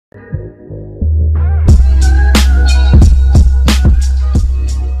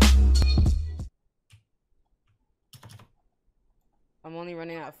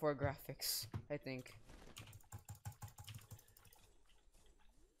for graphics, I think.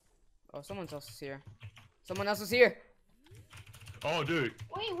 Oh, someone else is here. Someone else is here. Oh, dude.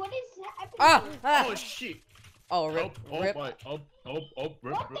 Wait, what is happening? Oh, shit. Oh, rip. Rip. What the Okay.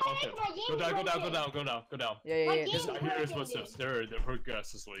 heck? My game Go down. Yeah. This game I is hear his broken, footsteps. They're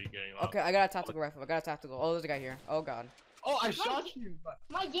progressively getting up. Okay, I got a tactical rifle. Oh, there's a guy here. Oh god. Oh, I shot you.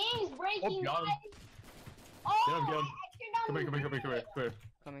 My game's breaking, got him. guys. Oh, Get him. I turned on Come here.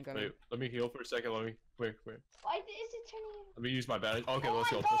 Coming. Wait, let me heal for a second. Come here. Why is it turning? Let me use my bandage. Okay, Oh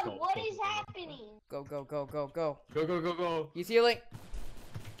let's my go. God, what is happening? Go. Go. He's healing.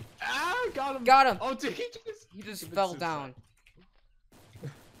 Ah, got him. Got him. Oh, dude, He just fell down.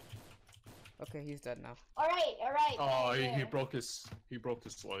 Okay, he's dead now. All right. Oh, there. he broke his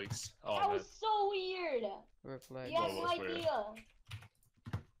legs. Oh That man. was so weird. Rip leg. You have That no was weird. idea.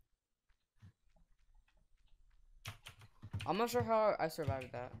 I'm not sure how I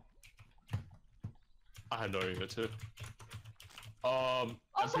survived that. I had no idea too. I'm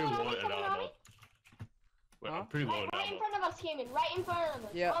pretty someone low on me, in someone on me? Wait, Huh? I'm pretty low in Right in ammo. front of us, Cayman. Right in front of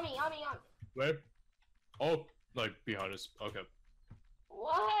us. Yeah. On me. Where? Oh, like behind us. Okay.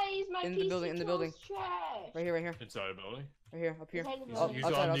 Why is my In the PC building, in the building. trash? Right here. Inside the building. Right here, up here. Inside the He's, building. he's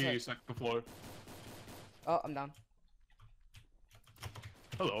outside, on the outside. second floor. Oh, I'm down.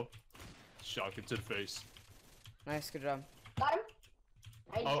 Hello. Shotgun to the face. Nice, good job. Got him?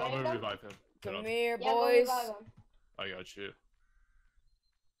 Are you Oh, I'm trying gonna to? revive him. Get Come up. here, Yeah, go boys. revive him. I got you.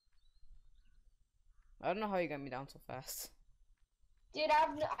 I don't know how you got me down so fast. Dude,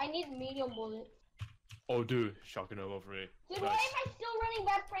 I need medium bullets. Oh, dude, shotgun ammo for me. Dude, Nice. why am I still running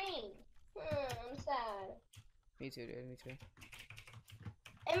bad frame? I'm sad. Me too, dude. Me too.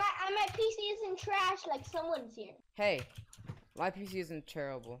 And my PC isn't trash like someone's here. Hey, my PC isn't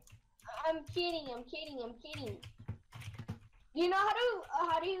terrible. I'm kidding. You know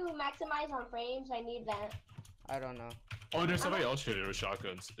how do you maximize on frames? I need that. I don't know. Oh, there's somebody else here with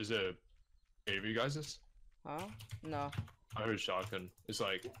shotguns. Is it any of you guys? Huh? No. I heard shotgun. It's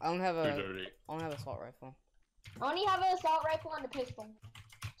like I don't have too a. dirty. I don't have a assault rifle. I only have an assault rifle and a pistol,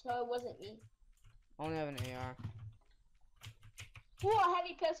 so it wasn't me. I only have an AR. Ooh, a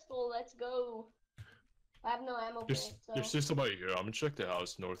heavy pistol. Let's go. I have no ammo for it, so. There's just somebody here. I'm gonna check the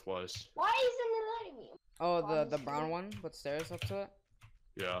house northwest. Why isn't it letting me? Oh, the Honestly. brown one with stairs up to it.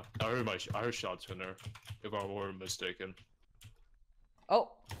 Yeah, I heard shots in there. If I weren't mistaken.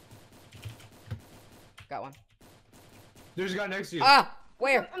 Oh. Got one. There's a guy next to you. Ah,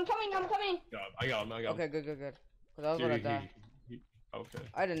 where? I'm coming. Yeah, I got him. Okay, good. Cause I was about to die. Okay.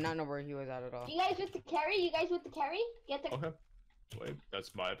 I did not know where he was at all. You guys with the carry? Get the. Okay. Wait,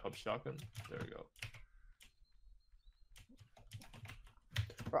 that's my pump shotgun. There we go.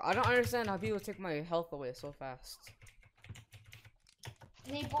 Bro, I don't understand how people take my health away so fast.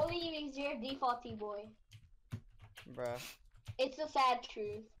 They bully you because you're a defaulty boy. Bruh. It's a sad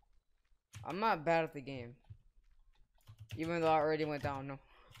truth. I'm not bad at the game. Even though I already went down, no.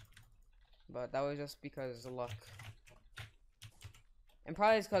 But that was just because of luck. And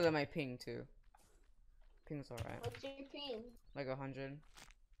probably it's because of my ping too. Ping's alright. What's your ping? Like 100.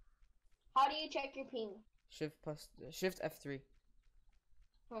 How do you check your ping? Shift F3.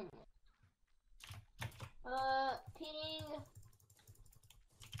 Ping.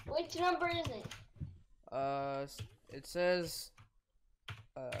 Which number is it? It says.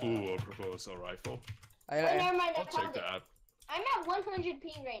 Ooh, a proposal rifle. Oh, never mind. I I'll found check it. that. I'm at 100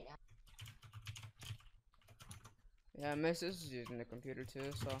 ping right now. Yeah, my sister's using the computer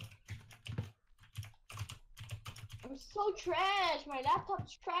too, so. I'm so trash. My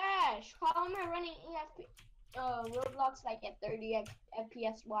laptop's trash. How am I running Roblox like at 30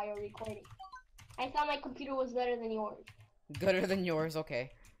 FPS while recording? I thought my computer was better than yours. Gooder than yours,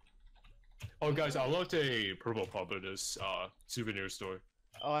 okay. Oh, guys, I left a purple pump at this souvenir store.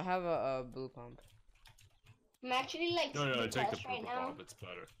 Oh, I have a blue pump. I'm actually like No, take the depressed purple right now. pump. It's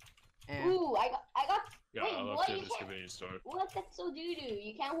better. And Ooh, I got. Yeah, Wait, I what? left it You at the can't- convenience store. What? That's so doo-doo.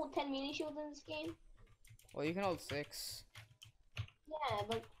 You can't hold 10 mini shields in this game? well, you can hold 6. Yeah,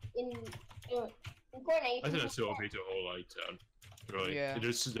 but in Fortnite, you I can think hold it's so 10. OP to hold like 10. Really. Yeah.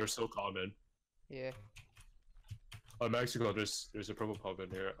 They're so common. Yeah. Oh, Mexico, there's a purple pump in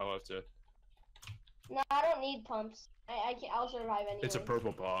here. I'll have to. No, I don't need pumps. I'll survive anyway. It's a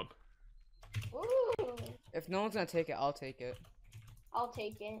purple pump. Ooh, If no one's gonna take it, I'll take it. I'll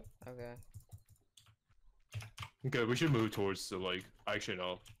take it. Okay. Okay, we should move towards the actually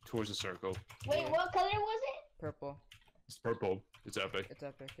no, towards the circle. Wait, what color was it? Purple. It's purple. It's epic. It's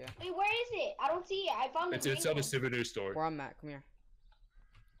epic, yeah. Wait, where is it? I don't see it. I found It's the at green a one. souvenir store. Where I'm at, come here.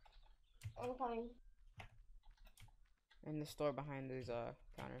 I'm coming. In the store behind these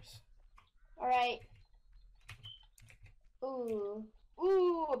counters. Alright. Ooh.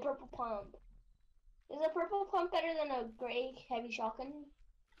 Ooh, a purple pump. Is a purple pump better than a gray heavy shotgun?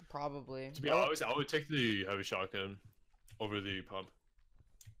 Probably. To be Oh, honest, I would take the heavy shotgun over the pump.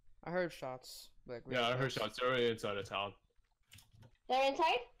 I heard shots. Like Yeah, I heard close. shots. They're already inside of town. They're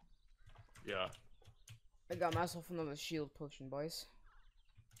inside? Yeah. I got myself another shield potion, boys.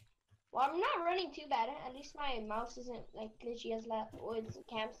 Well, I'm not running too bad. At least my mouse isn't like glitchy as that. Oh, it's a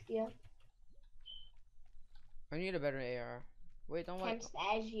camp steel. I need a better AR. Wait, don't Camp like.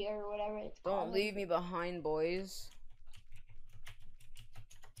 stagia or whatever it's called. Don't leave me behind, boys.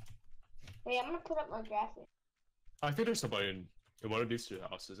 Wait, I'm gonna put up my graphic. I think there's somebody in one of these two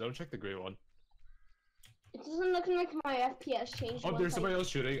houses. I'll check the gray one. It doesn't look like my FPS changed. Oh, once there's I- somebody else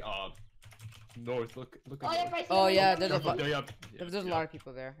shooting. North. Look. Oh, at yep, I see Oh them. yeah, Yep, there's yep, a yep. there's a lot of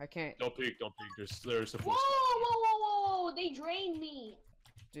people there. I can't. Don't peek. There's a Whoa, full. whoa! They drained me.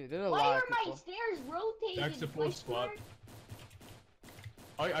 Dude, there's a Why lot are of my people. stairs rotated? Back to full My squad.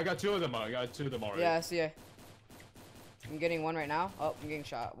 stairs- I got two of them. I got two of them already. Yeah, I see it. I'm getting one right now. Oh, I'm getting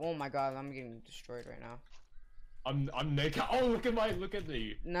shot. Oh my god, I'm getting destroyed right now. I'm naked. Oh, look at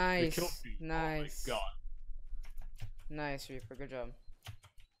the Nice, kill feed. nice, Oh my god. nice, Reaper. Good job.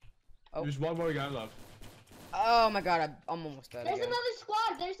 Oh. There's one more guy left. Oh my god, I'm almost dead There's again. another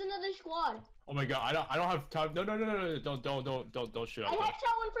squad. There's another squad. Oh my god. I don't have time. No. Don't shoot. I at them.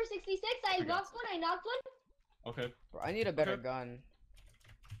 headshot one for 66. I Okay. knocked one. I knocked one. Okay. Bro, I need a better Okay. gun.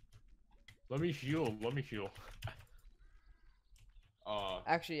 Let me heal.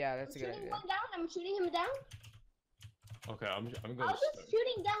 Actually, yeah, I'm that's a good shooting idea. one down. I'm shooting him down. Okay. I'm I going was just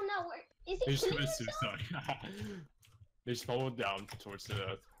shooting down now. Where is They he just killing committed himself? suicide. They just followed down towards the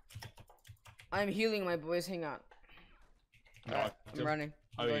death. I'm healing my boys. Hang on. No, Alright, I'm running.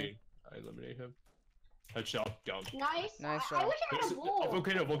 I'm going. I eliminate him. Headshot down. Nice. Nice I shot. wish I had There's a bowl.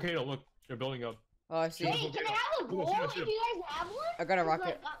 volcano. Look, they're building up. Oh, I see. Shoot Hey, him. can I have a Shoot him, bowl? shoot him, If shoot him. you guys have one? I got a 'Cause,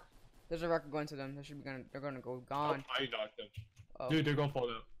 rocket. like, There's a rocket going to them. They're gonna go gone. I knocked them. Oh. Dude, they're gonna fall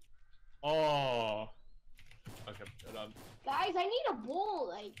down. Oh. Okay, they're done. guys, I need a bowl.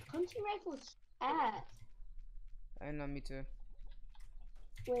 Like, hunting rifle's ass. I know, me too.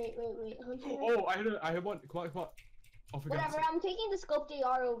 Wait. Hunting rifle. Oh, I had one. Come on. Oh, for God's Whatever. sake. I'm taking the scoped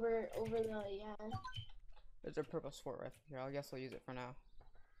AR over the yeah. There's a purple sport rifle here. I guess I'll use it for now.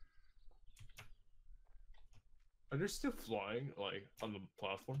 Are they still flying, like, on the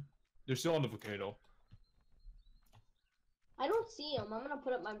platform? They're still on the volcano. I don't see him. I'm gonna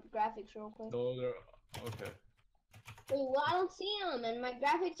put up my graphics real quick. No, they're... Okay. Wait, well, I don't see him, and my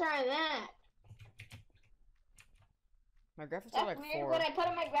graphics are that. My graphics are That's like weird. 4. When I put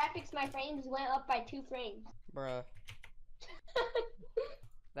up my graphics, my frames went up by 2 frames. Bruh.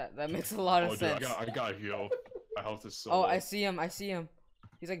 That makes a lot of Oh, dude, sense. I got heal. My health is so Oh, low. I see him.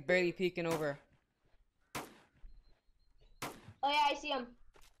 He's like barely peeking over. Oh yeah, I see him.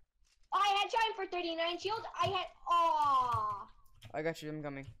 Oh, I had shot him for 39 shield. Oh. I got you. I'm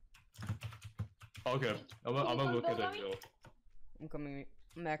coming. Okay, I'm Can gonna you look go at that build heal. I'm coming.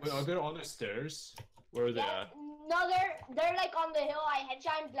 Max. Wait, are they on the stairs? Where are they Yeah, at? no, they're like on the hill. I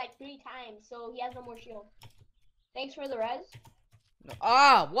headshot him like 3 times, so he has no more shield. Thanks for the res. No.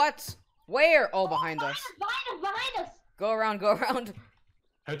 Ah, what? Where? Oh, behind us. Behind us! Go around. Go around.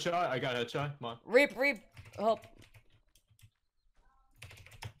 Headshot? I got headshot. Come on. Reap. Help.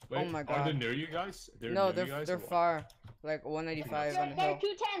 Wait, my Are God. they near you guys? No, near you guys they're or what? far. Like 195 on the They're hill.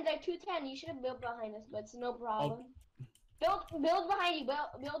 210. They're 210. You should have built behind us, but it's no problem. Build behind you.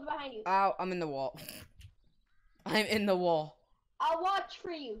 Build behind you. Ow, I'm in the wall. I'm in the wall. I'll watch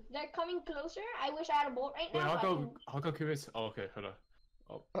for you. They're coming closer. I wish I had a bolt right Wait, now. how come Kimmy's... Oh, okay, hold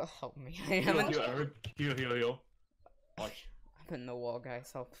on. Oh, help me. I am Heal, in, heal. Watch. I'm in the wall,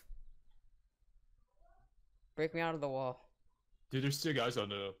 guys. Help. Break me out of the wall. Dude, there's 2 guys on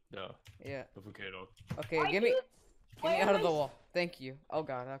the Yeah. volcano. Okay, Are get me you- out where of the was- wall. Thank you. Oh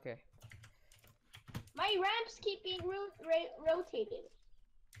god, okay. My ramps keep being rotated.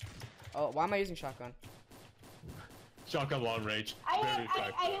 Oh, why am I using shotgun? Shotgun long range. I Very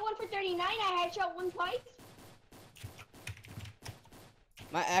effective. hit one for 39. I headshot one twice.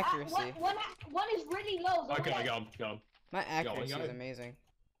 My accuracy. One is really low. Go Okay, I ahead. got him. My one accuracy guy. is amazing.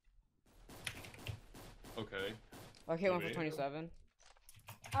 Okay. Okay, one for Wait. 27.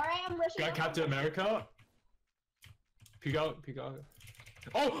 All right, I'm rushing. Got up. Captain America. Peek out.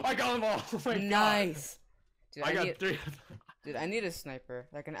 Oh, I got them all. Oh my Nice. Dude, God. I got need, 3. dude, I need a sniper,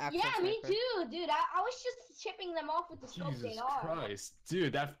 like an actual Yeah, sniper. me too, dude. I was just chipping them off with the scope Jesus AR. Christ,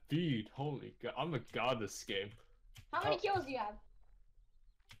 dude, that feed. Holy God, I'm a god this game. How many Oh. kills do you have?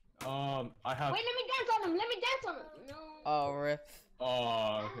 I have. Wait, let me dance on him. Let me dance on him. No. Oh, rip.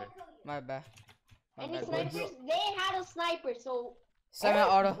 Oh, okay. My bad. My And the bad. snipers, they had a sniper, so.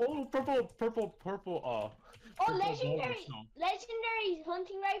 Semi-auto. Oh, purple. Oh, Purple legendary, snow. legendary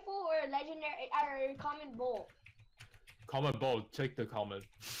hunting rifle or legendary or common bow. Comment bolt. Take the comment.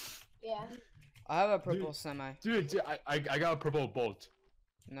 Yeah. I have a purple semi. Dude, I got a purple bolt.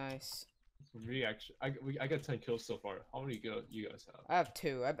 Nice. Me actually, I got 10 kills so far. How many you guys have? I have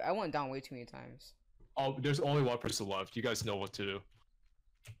 2. I went down way too many times. Oh, there's only one person left. You guys know what to do.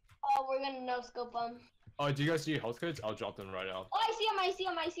 Oh, we're gonna no scope him. Oh, do you guys need health kits? I'll drop them right now. Oh, I see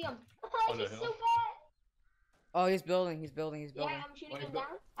him. Oh, On the he's hill? so bad. Oh, he's building. He's building. Yeah, I'm shooting him down.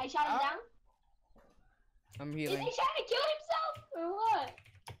 I shot him Ah. down. I'm Is healing. he trying to kill himself or what?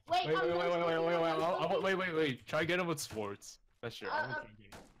 Wait, I'm Wait. Try to get him with sports. That's sure.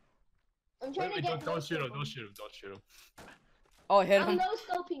 I'm trying to get. Don't shoot him. Don't shoot him. Oh, I hit I'm him. no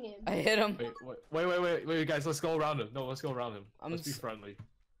scoping him. I hit him. Wait, guys. Let's go around him. No, let's go around him. Let's be friendly.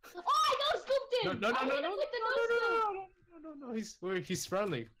 Oh, I no scoped him. No. I hit him with the no scope. He's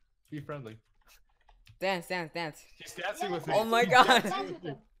friendly. Be friendly. Dance. He's dancing with me. Oh my He's god. dancing with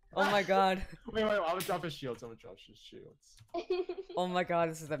me. Oh my god. Wait, I'm gonna drop his shields. Oh my god,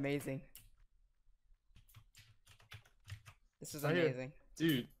 this is amazing. This is Right here. amazing.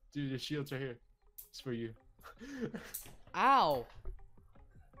 Dude, the shields right here. It's for you. Ow.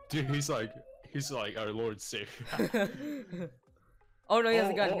 Dude, he's like our Lord Savior. Oh no, he has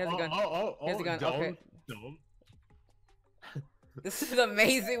a gun. He has a gun. He has a gun, okay. Don't. This is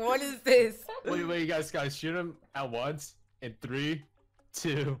amazing. What is this? Wait, guys, shoot him at once in 3,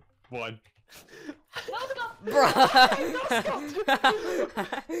 2, 1. No scope. Bruh.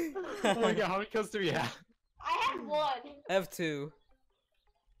 Oh my god, how many kills do we have? I had 1. I have 2.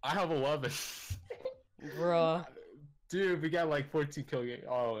 I have 11. Bruh. Dude, we got like 14 kill game.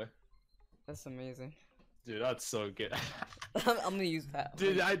 Oh, That's amazing. dude, that's so good. I'm gonna use that.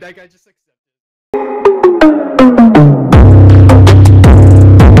 Dude, that guy just accepted.